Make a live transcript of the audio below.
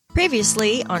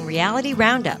Previously on Reality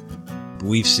Roundup.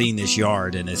 We've seen this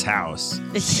yard and this house.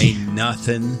 Ain't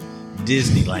nothing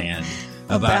Disneyland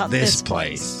about this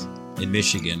place. In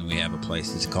Michigan, we have a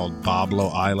place that's called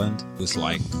Boblo Island. It's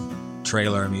like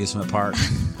trailer amusement park.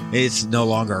 It's no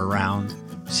longer around.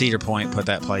 Cedar Point put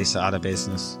that place out of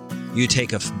business. You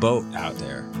take a boat out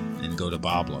there and go to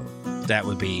Boblo. That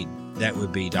would be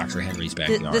Dr. Henry's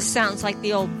backyard. This sounds like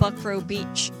the old Buckrow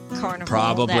Beach Carnival.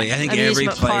 Probably. I think every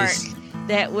place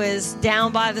that was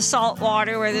down by the salt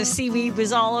water where the seaweed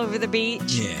was all over the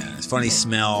beach. Yeah, it's funny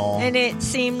smell. And it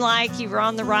seemed like you were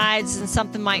on the rides and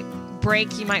something might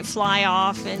break, you might fly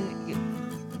off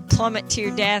and plummet to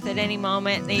your death at any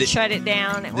moment. They shut it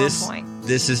down at one point.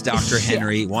 This is Dr.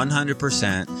 Henry,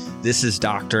 100%. This is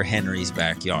Dr. Henry's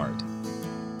backyard.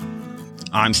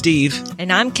 I'm Steve.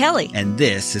 And I'm Kelly. And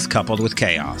this is Coupled with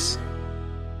Chaos.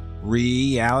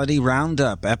 Reality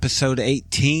Roundup, episode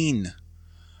 18.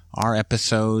 Our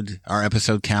episode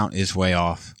count is way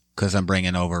off because I'm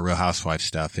bringing over Real Housewives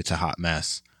stuff. It's a hot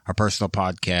mess. Our personal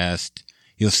podcast,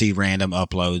 you'll see random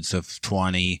uploads of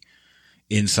 20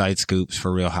 inside scoops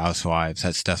for Real Housewives.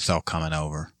 That stuff's all coming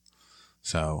over.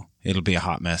 So it'll be a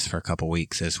hot mess for a couple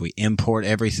weeks as we import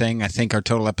everything. I think our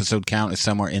total episode count is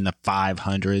somewhere in the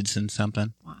 500s and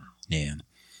something. Wow. Yeah.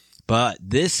 But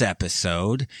this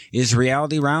episode is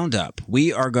Reality Roundup.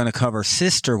 We are going to cover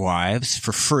Sister Wives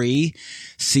for free,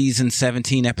 season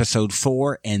 17, episode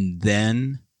 4, and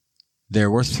then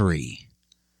there were 3.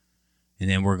 And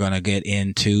then we're going to get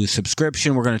into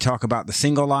subscription. We're going to talk about The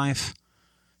Single Life,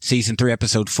 season 3,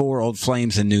 episode 4, Old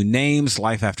Flames and New Names,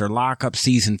 Life After Lockup,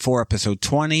 season 4, episode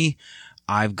 20,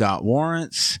 I've Got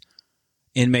Warrants,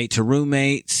 Inmate to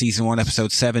Roommate, season 1,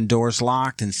 episode 7, Doors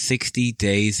Locked, and 60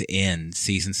 Days In,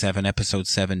 season 7, episode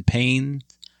 7, Pain,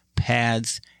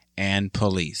 Pads, and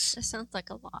Police. That sounds like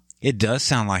a lot. It does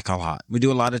sound like a lot. We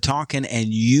do a lot of talking,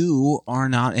 and you are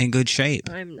not in good shape.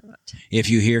 I'm not. If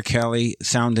you hear Kelly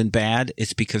sounding bad,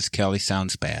 it's because Kelly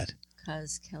sounds bad.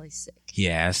 Because Kelly's sick.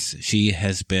 Yes, she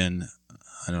has been,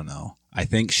 I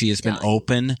think she has been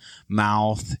open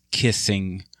mouth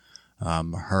kissing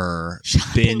her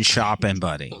shopping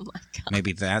buddy. Oh my God.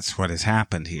 Maybe that's what has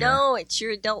happened here. No, it's your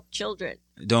adult children.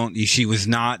 She was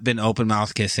not been open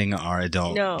mouth kissing our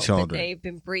adult children. No, but they've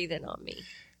been breathing on me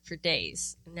for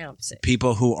days, and now I'm sick.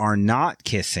 People who are not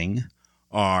kissing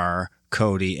are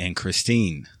Cody and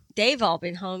Christine. They've all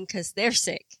been home because they're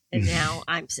sick, and now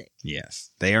I'm sick. Yes,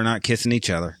 they are not kissing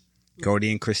each other. No. Cody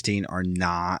and Christine are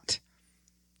not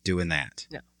doing that.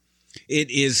 No. It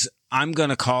is, I'm going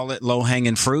to call it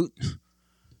low-hanging fruit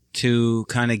to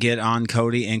kind of get on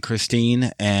Cody and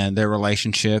Christine and their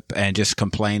relationship and just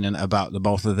complaining about the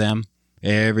both of them.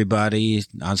 Everybody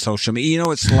on social media.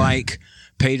 It's like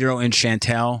Pedro and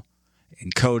Chantel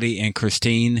and Cody and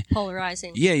Christine.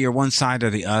 Polarizing. Yeah, you're one side or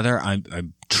the other.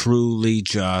 I'm truly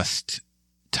just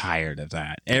tired of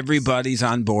that. Everybody's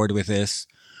on board with this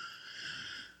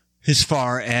as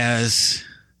far as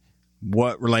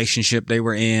what relationship they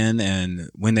were in and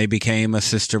when they became a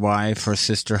sister wife or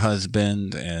sister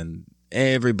husband, and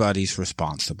everybody's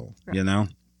responsible, right.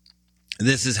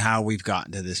 This is how we've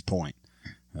gotten to this point.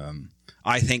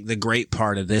 I think the great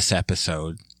part of this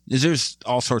episode is there's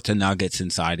all sorts of nuggets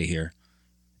inside of here.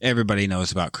 Everybody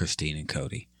knows about Christine and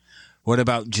Cody. What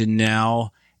about Janelle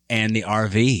and the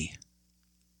RV?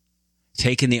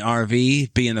 Taking the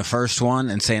RV, being the first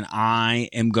one and saying, I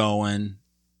am going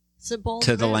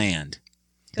to the land.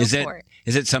 Is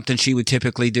it something she would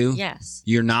typically do? Yes.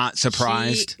 You're not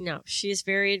surprised? No, she is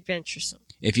very adventuresome.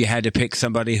 If you had to pick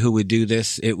somebody who would do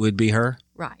this, it would be her?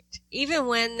 Right. Even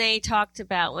when they talked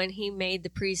about when he made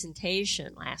the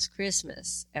presentation last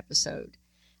Christmas episode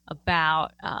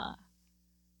about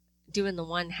doing the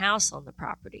one house on the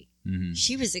property,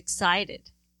 she was excited.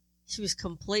 She was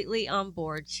completely on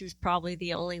board. She was probably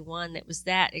the only one that was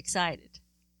that excited.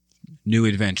 New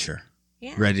adventure.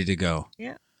 Yeah. Ready to go.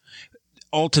 Yeah.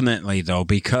 Ultimately, though,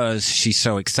 because she's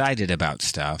so excited about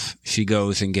stuff, she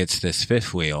goes and gets this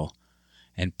fifth wheel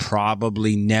and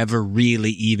probably never really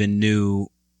even knew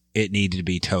it needed to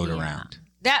be towed around.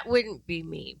 That wouldn't be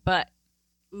me, but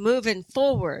moving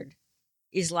forward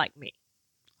is like me.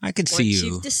 I could see you. Once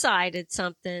you've decided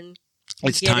something,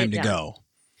 it's time to go.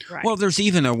 Right. Well, there's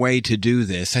even a way to do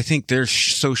this. I think they're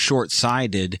so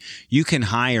short-sighted. You can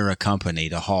hire a company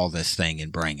to haul this thing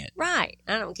and bring it. Right.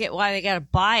 I don't get why they got to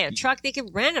buy a truck. They can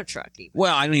rent a truck even.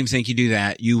 Well, I don't even think you do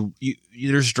that.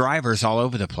 There's drivers all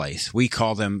over the place. We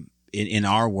call them, in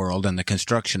our world, in the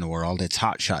construction world, it's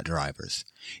hotshot drivers.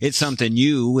 It's something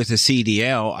you, with a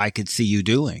CDL, I could see you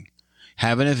doing.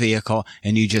 Having a vehicle,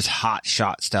 and you just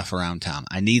hotshot stuff around town.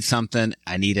 I need something.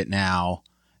 I need it now.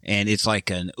 and it's like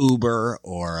an Uber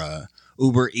or a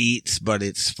Uber Eats, but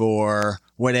it's for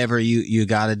whatever you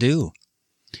got to do.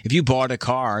 If you bought a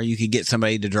car, you could get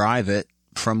somebody to drive it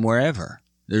from wherever.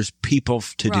 There's people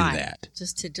to do that.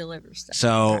 Just to deliver stuff.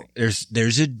 So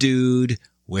there's a dude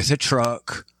with a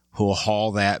truck who will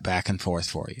haul that back and forth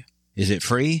for you. Is it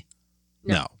free?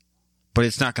 No. But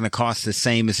it's not going to cost the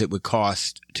same as it would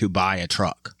cost to buy a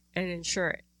truck. And insure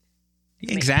it.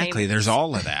 Exactly. There's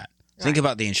all of that. Think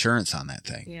about the insurance on that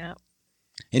thing. Yeah.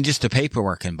 And just the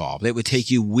paperwork involved. It would take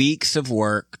you weeks of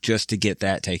work just to get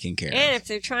that taken care of. And if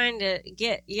they're trying to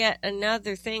get yet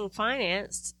another thing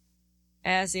financed,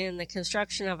 as in the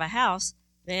construction of a house,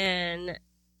 then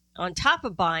on top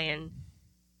of buying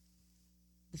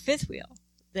the fifth wheel,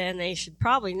 then they should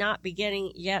probably not be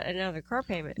getting yet another car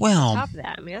payment on top of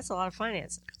that. I mean, that's a lot of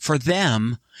financing. For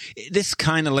them, this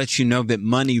kind of lets you know that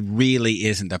money really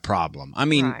isn't the problem. I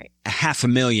mean,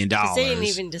 $500,000. They didn't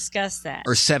even discuss that.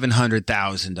 Or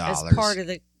 $700,000. As part of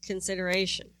the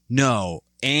consideration. No,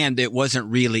 and it wasn't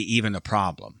really even a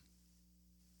problem.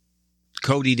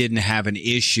 Cody didn't have an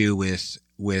issue with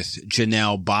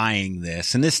Janelle buying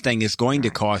this. And this thing is going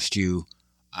to cost you,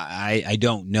 I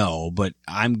don't know, but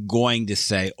I'm going to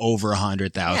say over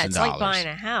 $100,000. Yeah, it's like buying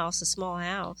a house, a small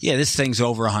house. Yeah, this thing's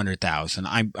over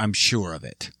 $100,000. I'm sure of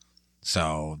it.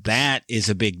 So that is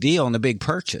a big deal and a big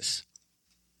purchase.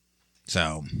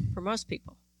 So for most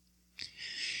people.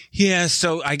 Yeah,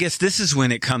 so I guess this is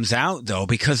when it comes out, though,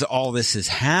 because all this has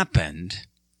happened,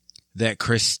 that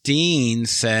Christine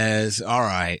says, all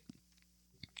right,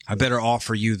 I better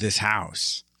offer you this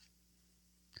house.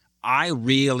 I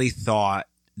really thought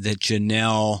that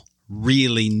Janelle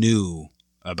really knew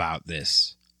about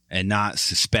this and not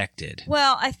suspected.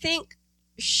 Well, I think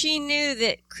she knew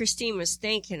that Christine was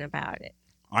thinking about it.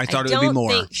 I thought it would be more.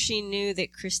 I don't think she knew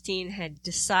that Christine had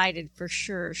decided for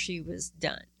sure she was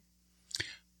done.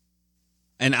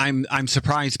 And I'm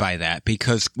surprised by that,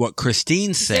 because what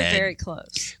Christine said, they're very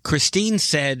close. Christine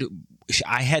said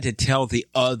I had to tell the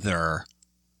other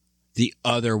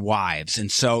wives,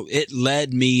 and so it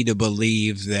led me to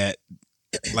believe that,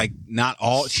 like, not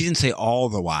all. She didn't say all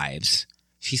the wives.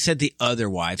 She said the other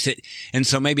wives. And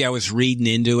so maybe I was reading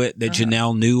into it that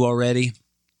Janelle knew already.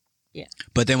 Yeah.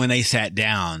 But then when they sat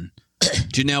down,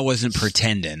 Janelle wasn't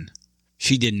pretending.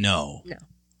 She didn't know. No.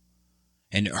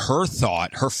 And her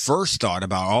first thought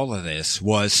about all of this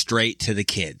was straight to the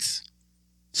kids.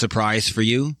 Surprise for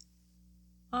you?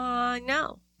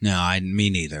 No. No, me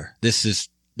neither. This is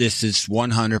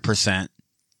 100%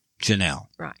 Janelle.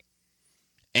 Right.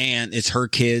 And it's her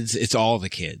kids. It's all the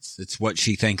kids. It's what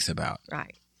she thinks about.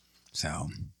 Right. So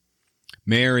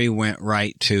Mary went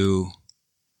right to,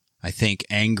 I think,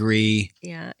 angry.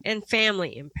 Yeah. And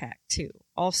family impact, too.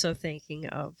 Also thinking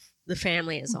of the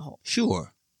family as a whole.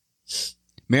 Sure.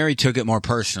 Mary took it more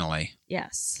personally.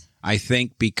 Yes. I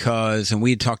think because, and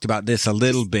we had talked about this a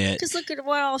little bit. Because look at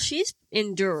what all she's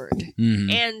endured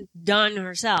and done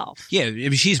herself. Yeah, I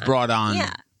mean, she's brought on.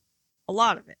 Yeah, a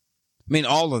lot of it. I mean,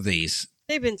 all of these.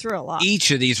 They've been through a lot.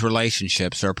 Each of these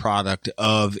relationships are a product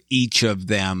of each of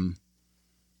them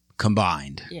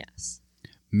combined. Yes.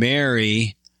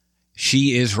 Mary,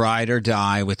 she is ride or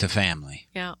die with the family.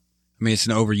 Yeah. I mean, it's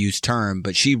an overused term,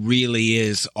 but she really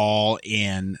is all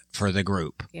in for the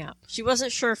group. Yeah. She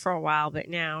wasn't sure for a while, but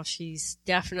now she's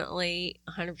definitely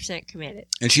 100% committed.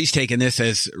 And she's taken this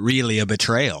as really a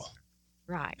betrayal.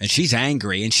 Right. And she's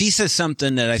angry. And she says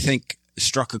something that I think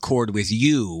struck a chord with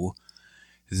you,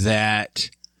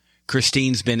 that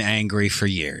Christine's been angry for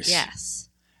years. Yes.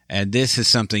 And this is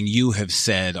something you have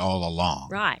said all along.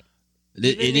 Right.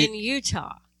 Even in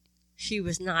Utah, she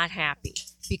was not happy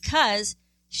because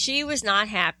she was not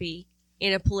happy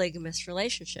in a polygamous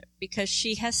relationship, because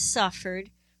she has suffered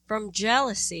from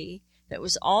jealousy that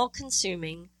was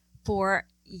all-consuming for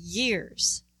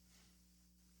years.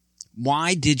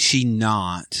 Why did she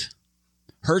not?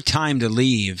 Her time to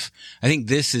leave, I think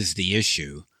this is the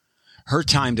issue. Her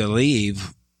time to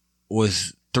leave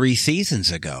was 3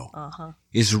 seasons ago.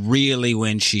 Is really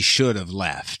when she should have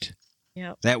left.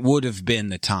 Yep. That would have been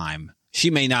the time. She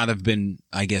may not have been,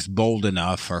 I guess, bold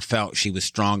enough or felt she was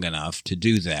strong enough to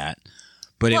do that.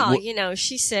 But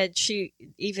she said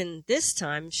even this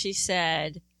time, she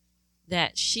said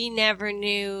that she never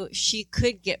knew she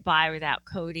could get by without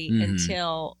Cody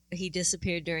until he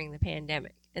disappeared during the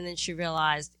pandemic. And then she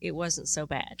realized it wasn't so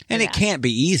bad. And it can't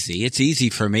be easy. It's easy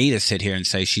for me to sit here and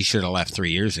say she should have left 3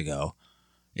 years ago.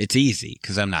 It's easy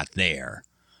because I'm not there.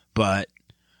 But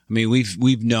I mean,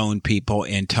 we've known people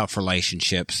in tough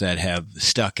relationships that have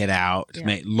stuck it out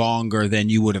longer than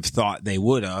you would have thought they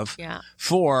would have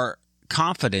for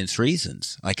confidence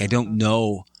reasons. Like, I don't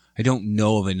know I don't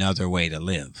know of another way to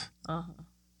live. Uh-huh.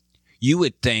 You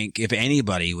would think if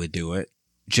anybody would do it,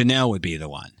 Janelle would be the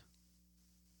one.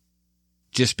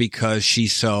 Just because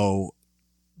she's so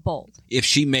bold. If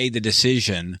she made the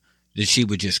decision, that she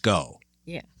would just go.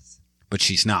 Yes. But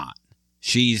she's not.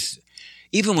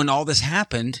 Even when all this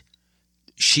happened,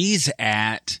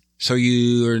 so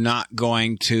you're not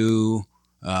going to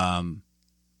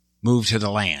move to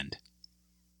the land.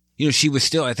 She was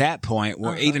still at that point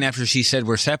where even after she said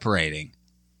we're separating,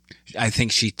 I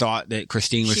think she thought that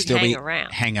Christine would still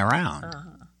hang around.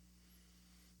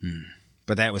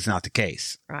 But that was not the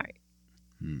case. Right.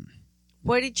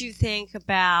 What did you think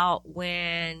about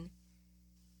when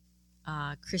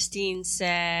Christine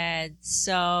said,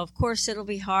 so of course it'll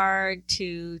be hard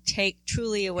to take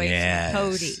Truly away from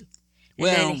Cody? And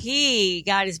then he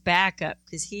got his back up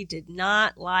because he did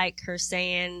not like her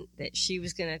saying that she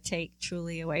was going to take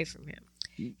Truly away from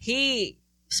him. He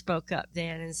spoke up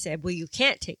then and said, well, you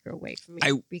can't take her away from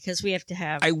me because we have to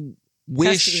have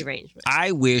custody arrangements.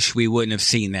 I wish we wouldn't have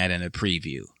seen that in a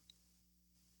preview.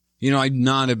 I'm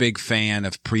not a big fan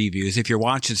of previews. If you're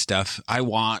watching stuff, I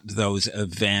want those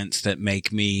events that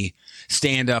make me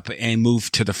stand up and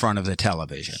move to the front of the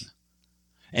television.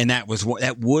 And that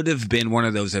would have been one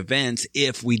of those events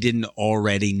if we didn't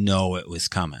already know it was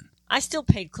coming. I still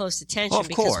paid close attention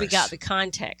because we got the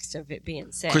context of it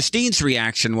being said. Christine's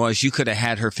reaction was you could have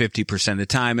had her 50% of the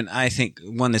time. And I think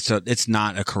it's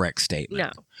not a correct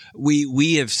statement. No.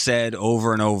 We have said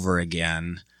over and over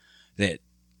again that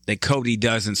Cody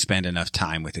doesn't spend enough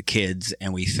time with the kids,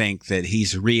 and we think that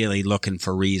he's really looking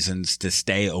for reasons to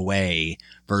stay away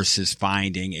versus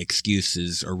finding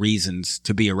excuses or reasons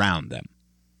to be around them.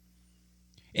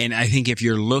 And I think if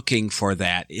you're looking for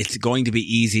that, it's going to be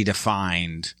easy to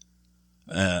find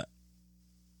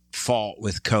fault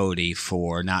with Cody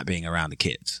for not being around the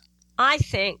kids. I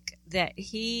think that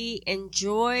he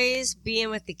enjoys being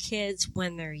with the kids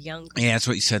when they're younger. Yeah, that's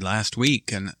what you said last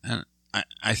week, and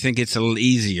I think it's a little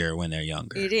easier when they're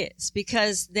younger. It is,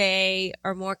 because they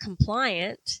are more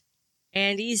compliant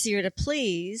and easier to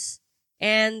please,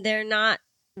 and they're not,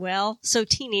 so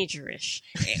teenagerish.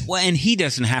 Well, and he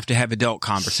doesn't have to have adult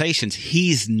conversations.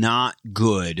 He's not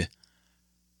good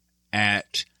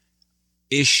at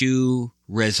issue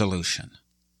resolution.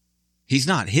 He's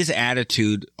not. His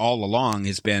attitude all along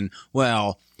has been,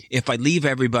 if I leave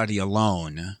everybody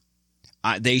alone,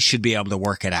 they should be able to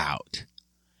work it out.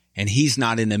 And he's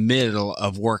not in the middle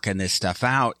of working this stuff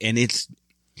out. And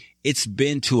it's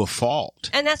been to a fault.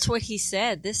 And that's what he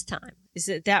said this time, is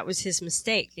that was his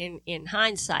mistake in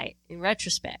hindsight, in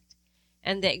retrospect.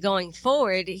 And that going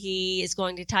forward, he is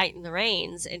going to tighten the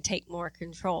reins and take more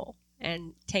control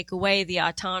and take away the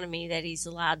autonomy that he's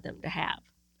allowed them to have.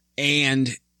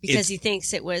 And because he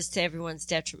thinks it was to everyone's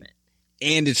detriment.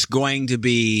 And it's going to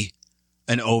be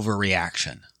an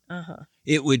overreaction. Uh-huh.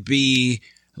 It would be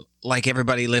like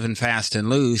everybody living fast and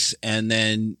loose, and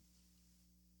then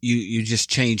you just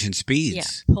changing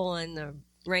speeds. Yeah, pulling the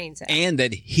reins out.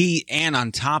 And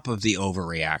on top of the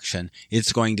overreaction,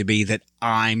 it's going to be that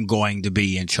I'm going to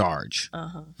be in charge.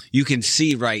 Uh-huh. You can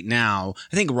see right now,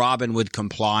 I think Robin would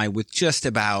comply with just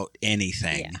about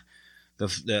anything.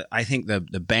 Yeah. I think the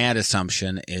bad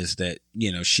assumption is that,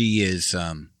 she is,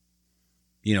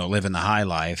 living the high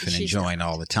life and enjoying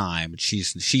all the time.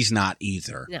 She's not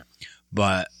either. No.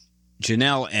 But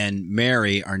Janelle and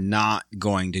Mary are not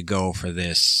going to go for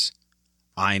this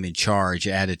I'm in charge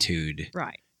attitude.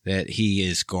 Right. That he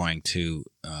is going to,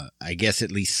 I guess, at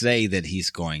least say that he's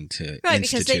going to right,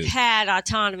 institute. Because they've had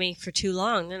autonomy for too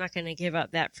long. They're not going to give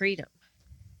up that freedom.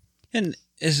 And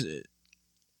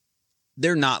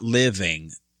they're not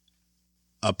living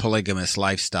a polygamous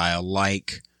lifestyle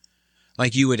like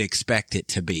you would expect it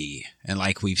to be and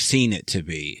like we've seen it to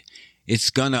be. It's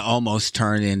going to almost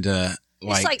turn into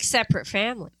it's like separate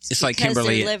families. It's like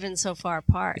Kimberly. They're living so far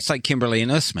apart. It's like Kimberly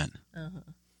and Usman.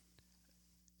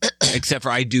 Uh-huh. Except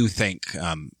for I do think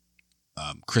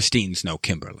Christine's no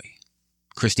Kimberly.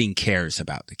 Christine cares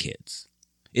about the kids.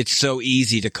 It's so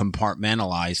easy to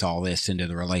compartmentalize all this into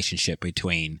the relationship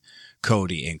between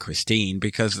Cody and Christine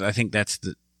because I think that's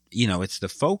it's the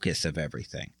focus of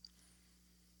everything.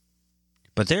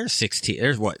 But there's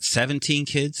 17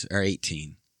 kids or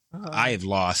 18? Uh-huh. I have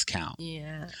lost count.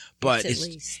 Yeah. But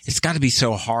it's got to be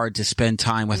so hard to spend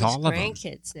time with all of them.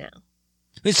 Grandkids now.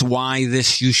 It's why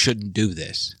you shouldn't do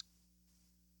this.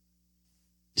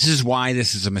 This is why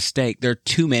this is a mistake. There are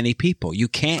too many people. You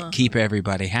can't keep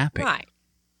everybody happy. Right.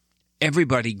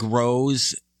 Everybody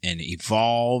grows and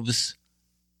evolves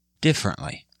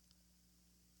differently.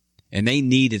 And they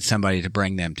needed somebody to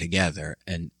bring them together.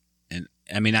 And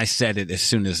I mean, I said it as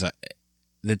soon as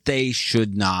that they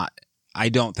should not. I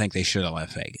don't think they should have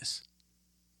left Vegas.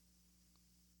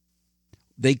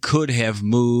 They could have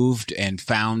moved and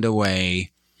found a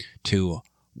way to,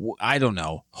 I don't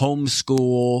know,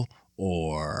 homeschool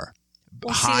or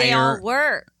hire. They all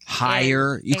work.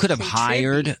 You could have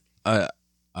hired a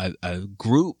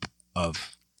group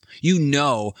of,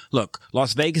 look,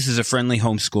 Las Vegas is a friendly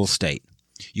homeschool state.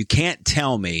 You can't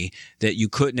tell me that you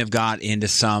couldn't have got into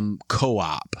some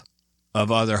co-op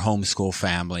of other homeschool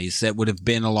families that would have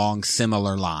been along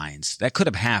similar lines. That could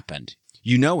have happened.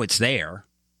 It's there,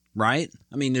 right?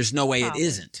 I mean, there's no way Probably. It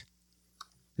isn't.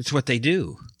 It's what they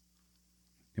do.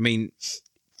 I mean,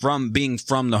 from being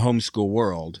from the homeschool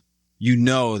world,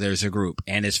 there's a group.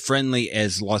 And as friendly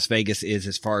as Las Vegas is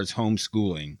as far as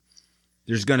homeschooling,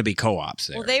 there's going to be co-ops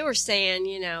there. Well, they were saying,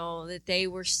 that they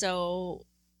were so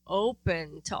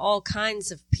open to all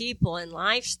kinds of people and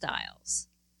lifestyles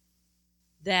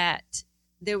that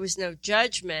there was no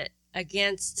judgment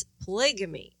against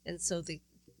polygamy. And so the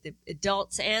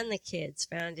adults and the kids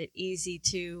found it easy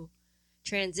to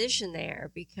transition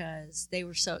there because they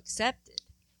were so accepted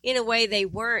in a way they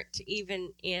weren't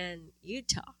even in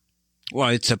Utah. Well,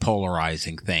 it's a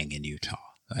polarizing thing in Utah.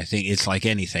 I think it's like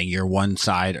anything. You're one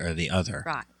side or the other.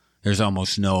 Right. There's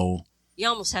almost no... You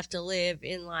almost have to live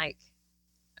in like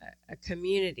a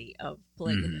community of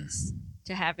polygamists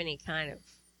to have any kind of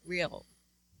real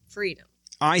freedom.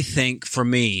 I think for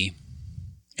me,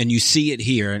 and you see it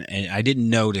here, and I didn't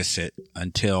notice it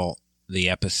until the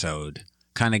episode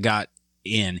kind of got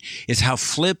in, is how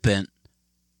flippant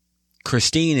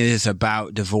Christine is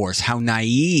about divorce, how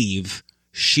naive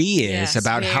she is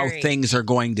about how things are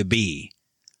going to be.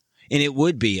 And it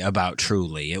would be about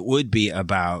Truly. It would be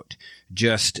about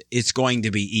just, it's going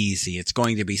to be easy. It's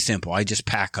going to be simple. I just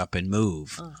pack up and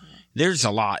move. Uh-huh. There's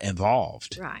a lot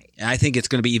involved. Right. And I think it's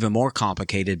going to be even more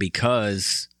complicated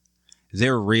because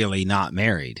they're really not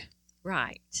married.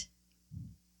 Right.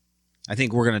 I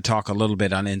think we're going to talk a little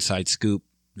bit on Inside Scoop.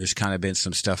 There's kind of been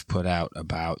some stuff put out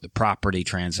about the property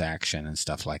transaction and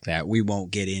stuff like that. We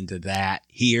won't get into that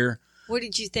here. What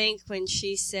did you think when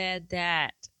she said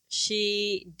that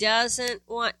she doesn't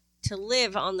want to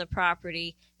live on the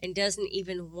property and doesn't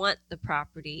even want the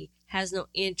property, has no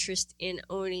interest in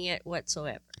owning it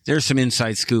whatsoever? There's some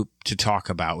inside scoop to talk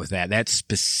about with that. That's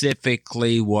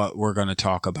specifically what we're going to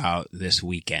talk about this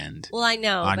weekend. Well, I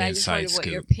know, but I just wondered what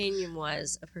your opinion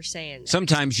was of her saying that.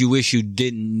 Sometimes you wish you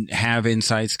didn't have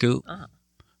inside scoop,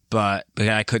 but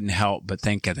I couldn't help but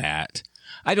think of that.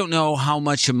 I don't know how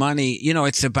much money,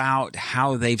 it's about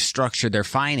how they've structured their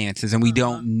finances, and we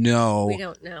don't know. We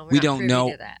don't know. We don't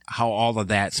know how all of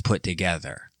that's put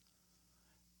together.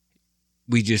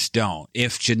 We just don't.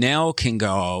 If Janelle can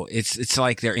go, it's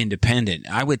like they're independent.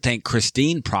 I would think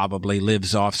Christine probably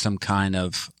lives off some kind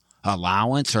of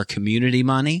allowance or community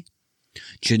money.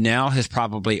 Janelle has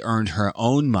probably earned her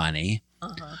own money.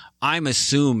 I'm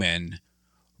assuming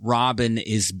Robin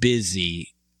is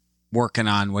busy working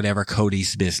on whatever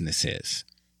Cody's business is.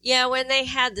 Yeah, when they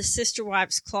had the Sister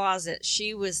Wives Closet,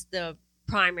 she was the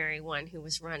primary one who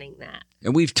was running that.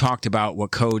 And we've talked about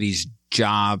what Cody's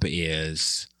job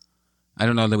is. I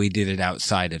don't know that we did it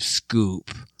outside of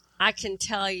Scoop. I can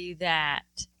tell you that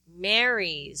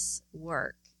Mary's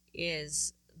work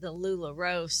is the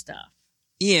LuLaRoe stuff.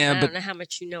 Yeah, I don't know how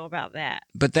much you know about that.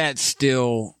 But that's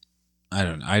still, I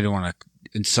don't want to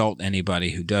insult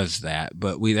anybody who does that,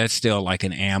 but that's still like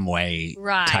an Amway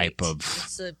type of.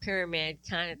 It's a pyramid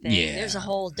kind of thing. Yeah. There's a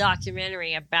whole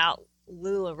documentary about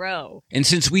LuLaRoe. And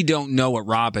since we don't know what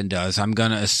Robin does, I'm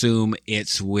going to assume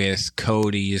it's with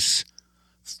Cody's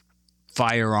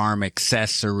firearm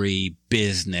accessory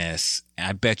business.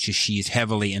 I bet you she's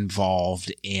heavily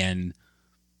involved in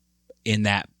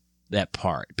that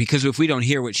part, because if we don't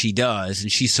hear what she does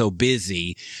and she's so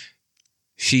busy,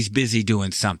 she's busy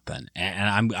doing something.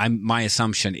 And my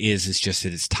assumption is it's just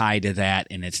that it's tied to that,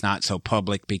 and it's not so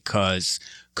public because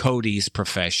Cody's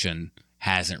profession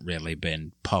hasn't really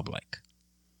been public.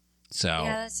 So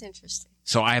yeah, that's interesting.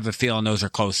 So I have a feeling those are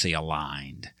closely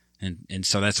aligned. And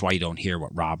so that's why you don't hear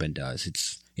what Robin does.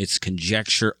 It's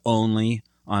conjecture only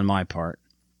on my part.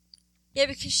 Yeah,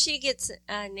 because she gets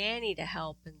a nanny to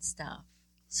help and stuff.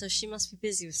 So she must be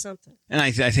busy with something. And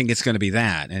I think it's going to be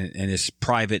that. And as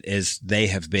private as they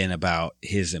have been about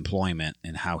his employment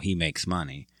and how he makes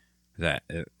money, that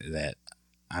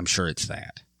I'm sure it's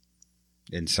that.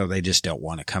 And so they just don't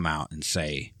want to come out and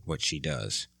say what she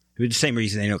does. For the same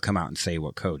reason they don't come out and say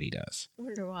what Cody does. I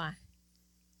wonder why.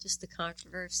 Just the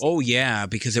controversy. Oh, yeah,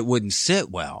 because it wouldn't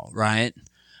sit well, right?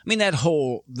 I mean, the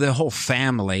whole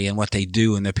family and what they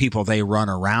do and the people they run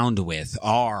around with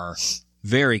are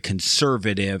very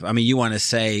conservative. I mean, you want to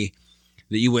say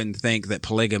that you wouldn't think that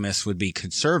polygamists would be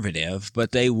conservative,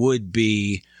 but they would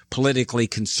be politically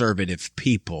conservative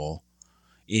people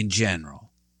in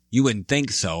general. You wouldn't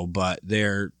think so, but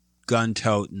they're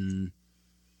gun-toting.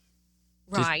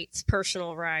 Rights,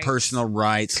 personal rights. Personal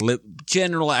rights.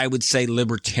 Generally, I would say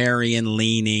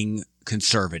libertarian-leaning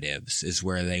conservatives is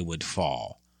where they would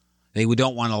fall. They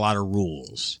don't want a lot of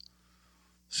rules.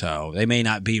 So they may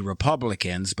not be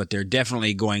Republicans, but they're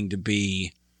definitely going to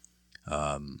be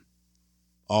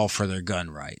all for their gun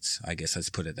rights. I guess let's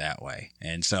put it that way.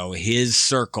 And so his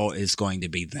circle is going to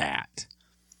be that,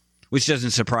 which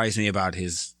doesn't surprise me about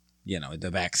his, the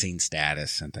vaccine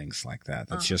status and things like that.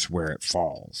 That's just where it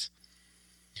falls.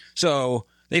 So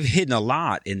they've hidden a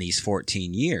lot in these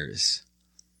 14 years.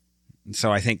 And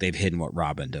so I think they've hidden what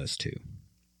Robin does too.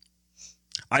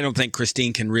 I don't think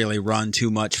Christine can really run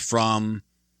too much from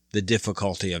the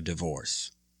difficulty of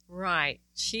divorce. Right.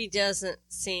 She doesn't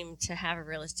seem to have a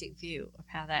realistic view of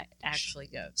how that actually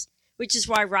goes, which is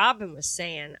why Robin was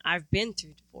saying, I've been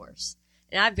through divorce,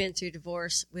 and I've been through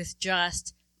divorce with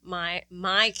just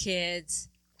my kids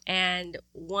and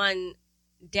one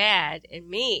dad and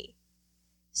me.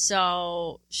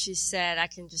 So she said, I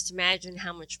can just imagine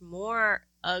how much more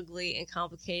ugly and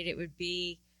complicated it would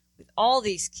be with all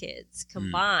these kids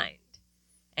combined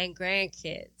and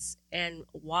grandkids and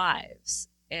wives,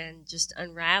 and just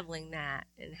unraveling that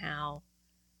and how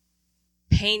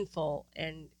painful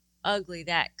and ugly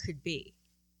that could be.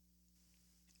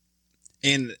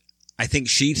 And I think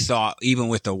she thought, even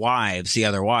with the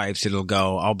other wives, it'll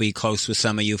go, I'll be close with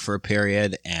some of you for a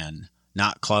period and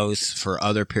not close for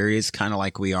other periods, kind of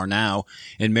like we are now.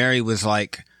 And Mary was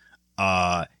like,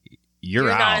 you're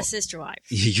out. Not a sister wife.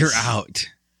 You're out.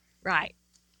 Right.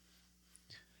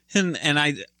 And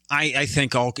I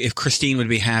think if Christine would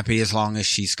be happy as long as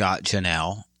she's got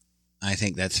Janelle, I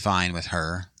think that's fine with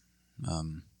her.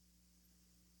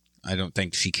 I don't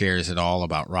think she cares at all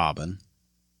about Robin.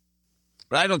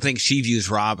 But I don't think she views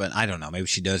Robin. I don't know. Maybe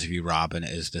she does view Robin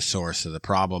as the source of the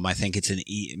problem. I think it's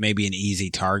maybe an easy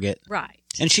target. Right.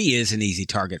 And she is an easy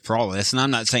target for all of this. And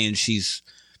I'm not saying she's,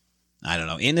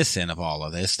 innocent of all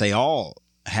of this. They all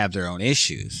have their own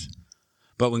issues.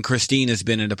 But when Christine has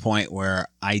been at a point where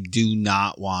I do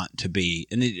not want to be,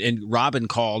 and Robin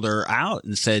called her out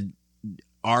and said,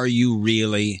 are you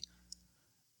really,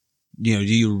 do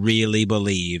you really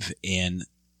believe in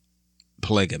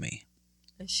polygamy?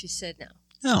 And she said no.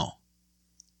 No.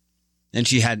 And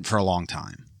she hadn't for a long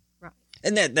time. Right.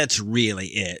 And that's really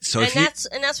it. So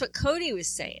that's what Cody was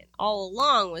saying all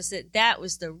along, was that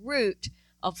was the root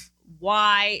of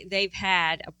why they've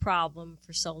had a problem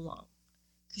for so long.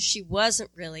 Because she wasn't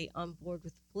really on board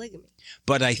with polygamy.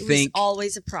 But I think it was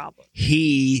always a problem.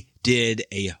 He did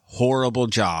a horrible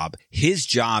job. His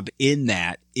job in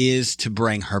that is to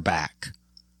bring her back,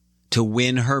 to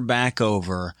win her back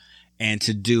over, and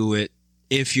to do it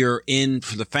if you're in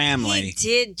for the family. He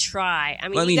did try.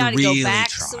 You got to really go back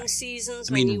try. some seasons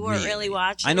when you weren't really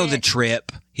watching. I know the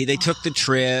trip. They took the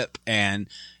trip, and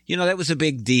that was a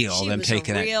big deal. She was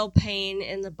a real pain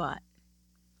in the butt.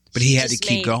 But he had to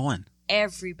keep going.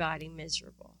 Everybody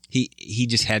miserable. He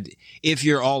just had. If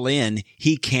you're all in,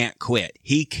 he can't quit.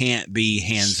 He can't be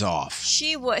hands off.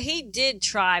 He did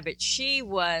try, but she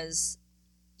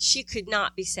could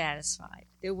not be satisfied.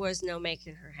 There was no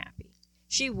making her happy.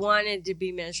 She wanted to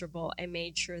be miserable and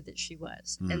made sure that she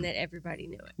was, and that everybody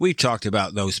knew it. We've talked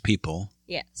about those people.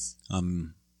 Yes.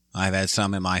 I've had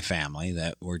some in my family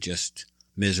that were just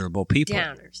miserable people.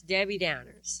 Downers. Debbie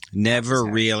Downers. Never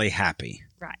really happy.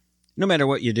 Right. No matter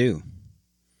what you do.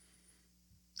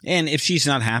 And if she's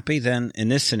not happy, then in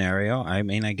this scenario, I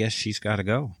guess she's got to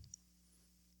go.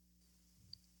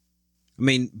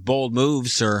 Bold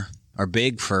moves are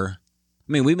big for...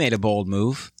 we made a bold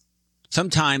move.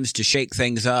 Sometimes to shake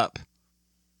things up,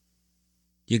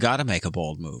 you got to make a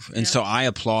bold move. And so I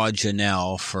applaud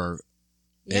Janelle for,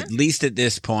 at least at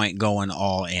this point, going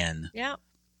all in. Yeah.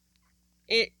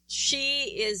 She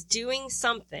is doing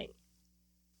something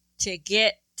to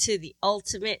get to the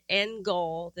ultimate end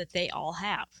goal that they all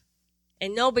have.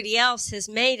 And nobody else has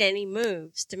made any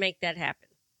moves to make that happen.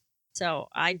 So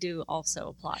I do also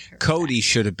applaud her. Cody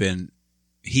should have been,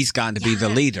 he's got to be the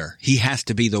leader. He has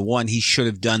to be the one. He should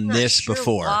have done this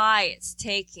before. Why it's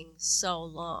taking so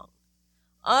long.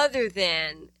 Other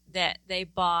than that they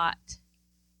bought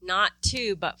not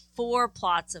 2, but 4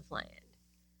 plots of land,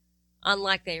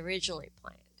 unlike they originally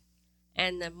planned.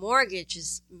 And the mortgage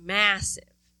is massive.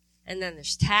 And then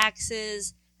there's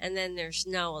taxes, and then there's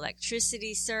no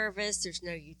electricity service, there's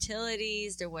no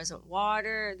utilities, there wasn't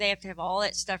water. They have to have all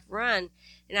that stuff run.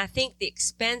 And I think the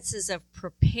expenses of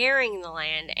preparing the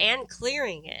land and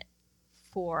clearing it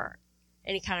for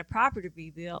any kind of property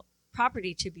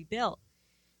to be built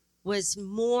was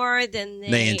more than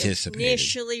they anticipated.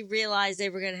 Initially realized they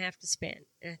were going to have to spend.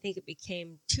 And I think it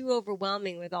became too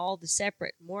overwhelming with all the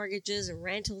separate mortgages and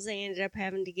rentals they ended up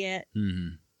having to get.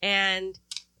 Mm-hmm. And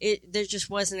there just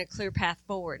wasn't a clear path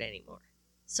forward anymore.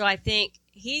 So I think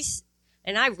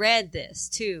and I read this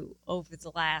too over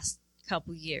the last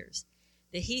couple years,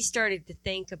 that he started to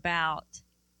think about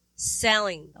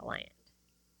selling the land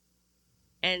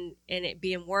and it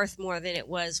being worth more than it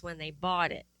was when they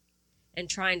bought it, and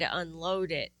trying to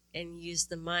unload it and use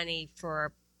the money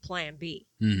for plan B.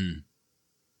 Mm-hmm.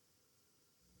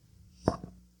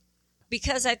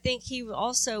 Because I think he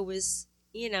also was,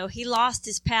 he lost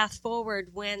his path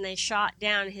forward when they shot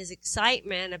down his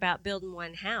excitement about building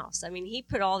one house. I mean, he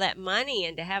put all that money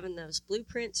into having those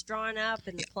blueprints drawn up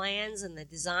and the plans and the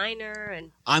designer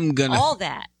and all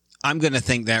that. I'm going to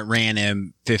think that ran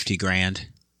him $50,000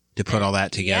 to put all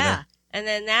that together. Yeah. And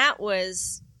then that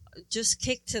was just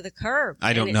kicked to the curb.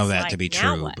 I don't know that to be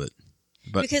true, but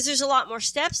because there's a lot more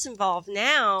steps involved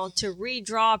now to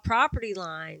redraw property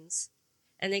lines,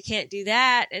 and they can't do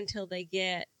that until they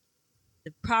get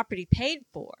the property paid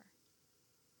for.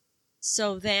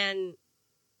 So then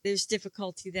there's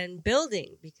difficulty then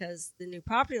building because the new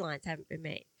property lines haven't been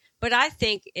made. But I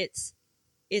think it's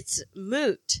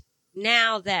moot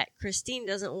now that Christine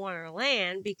doesn't want her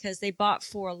land because they bought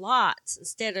 4 lots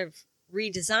instead of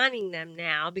redesigning them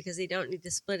now because they don't need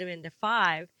to split them into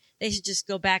 5. They should just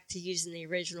go back to using the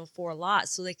original 4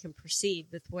 lots so they can proceed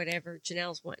with whatever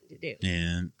Janelle's wanting to do.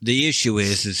 Yeah. The issue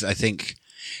is I think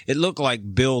it looked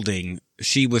like building.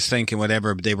 She was thinking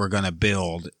whatever they were going to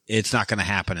build, it's not going to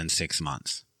happen in 6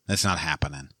 months. That's not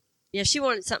happening. Yeah, she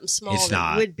wanted something small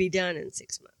that would be done in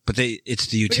 6 months. But it's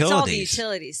the utilities. But it's all the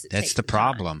utilities. That's the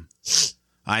problem.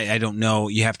 I don't know.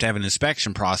 You have to have an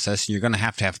inspection process, and you're going to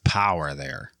have power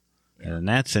there. Yeah. And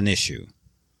that's an issue.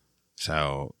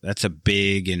 So that's a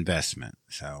big investment.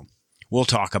 So we'll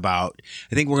talk about,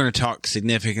 I think we're going to talk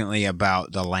significantly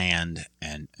about the land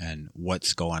and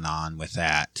what's going on with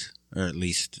that, or at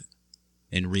least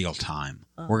in real time.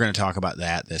 We're going to talk about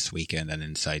that this weekend on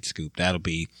Inside Scoop. That'll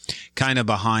be kind of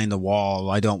behind the wall.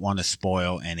 I don't want to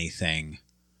spoil anything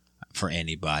for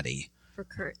anybody. For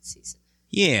current season.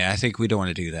 Yeah, I think we don't want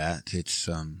to do that. It's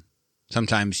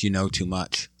sometimes you know too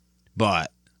much,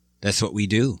 but that's what we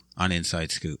do on Inside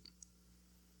Scoop.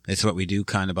 It's what we do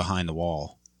kind of behind the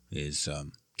wall is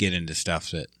get into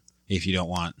stuff that if you don't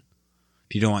want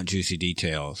juicy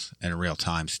details and real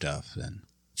time stuff, then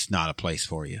it's not a place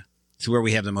for you. It's where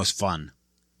we have the most fun.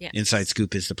 Yes. Inside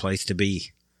Scoop is the place to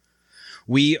be.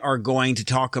 We are going to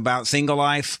talk about single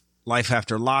life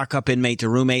after lockup, inmate to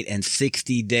roommate, and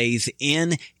 60 days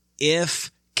in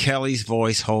if Kelly's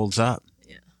voice holds up.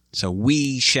 So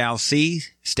we shall see.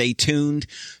 Stay tuned.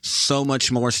 So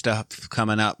much more stuff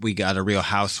coming up. We got a Real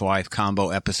Housewife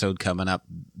combo episode coming up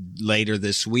later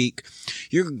this week.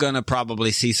 You're going to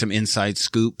probably see some inside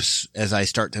scoops as I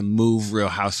start to move Real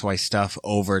Housewife stuff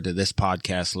over to this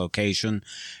podcast location.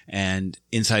 And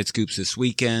inside scoops this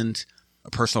weekend, a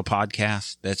personal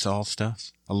podcast. That's all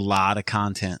stuff. A lot of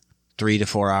content. 3 to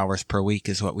 4 hours per week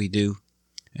is what we do.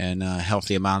 And a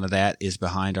healthy amount of that is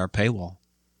behind our paywall.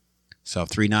 So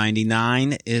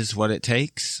 $3.99 is what it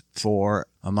takes for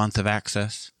a month of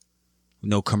access.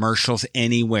 No commercials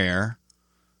anywhere.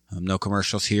 No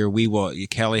commercials here.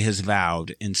 Kelly has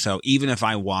vowed. And so even if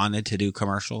I wanted to do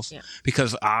commercials,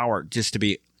 because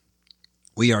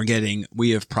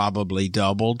we have probably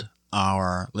doubled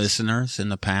our listeners in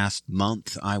the past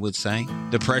month, I would say.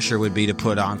 The pressure would be to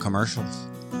put on commercials.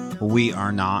 We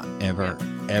are not ever,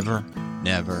 never,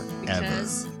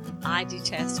 because I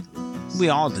detest commercials. We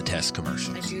all detest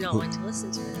commercials. I do not want to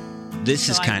listen to them.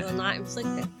 I will not inflict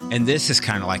them. And this is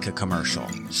kind of like a commercial.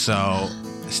 So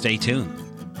stay tuned.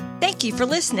 Thank you for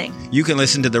listening. You can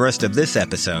listen to the rest of this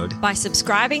episode by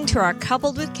subscribing to our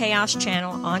Coupled with Chaos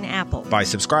channel on Apple, by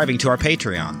subscribing to our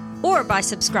Patreon, or by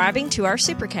subscribing to our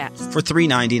Supercast for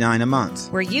 $3.99 a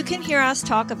month, where you can hear us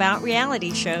talk about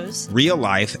reality shows, real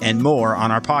life, and more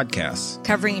on our podcasts,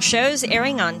 covering shows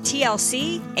airing on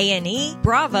TLC, A&E,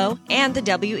 Bravo, and the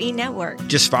WE Network.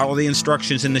 Just follow the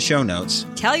instructions in the show notes.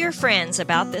 Tell your friends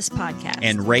about this podcast.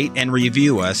 And rate and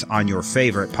review us on your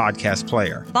favorite podcast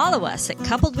player. Follow us at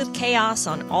Coupled with Chaos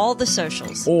on all the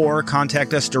socials. Or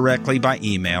contact us directly by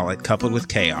email at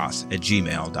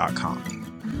coupledwithchaos@gmail.com.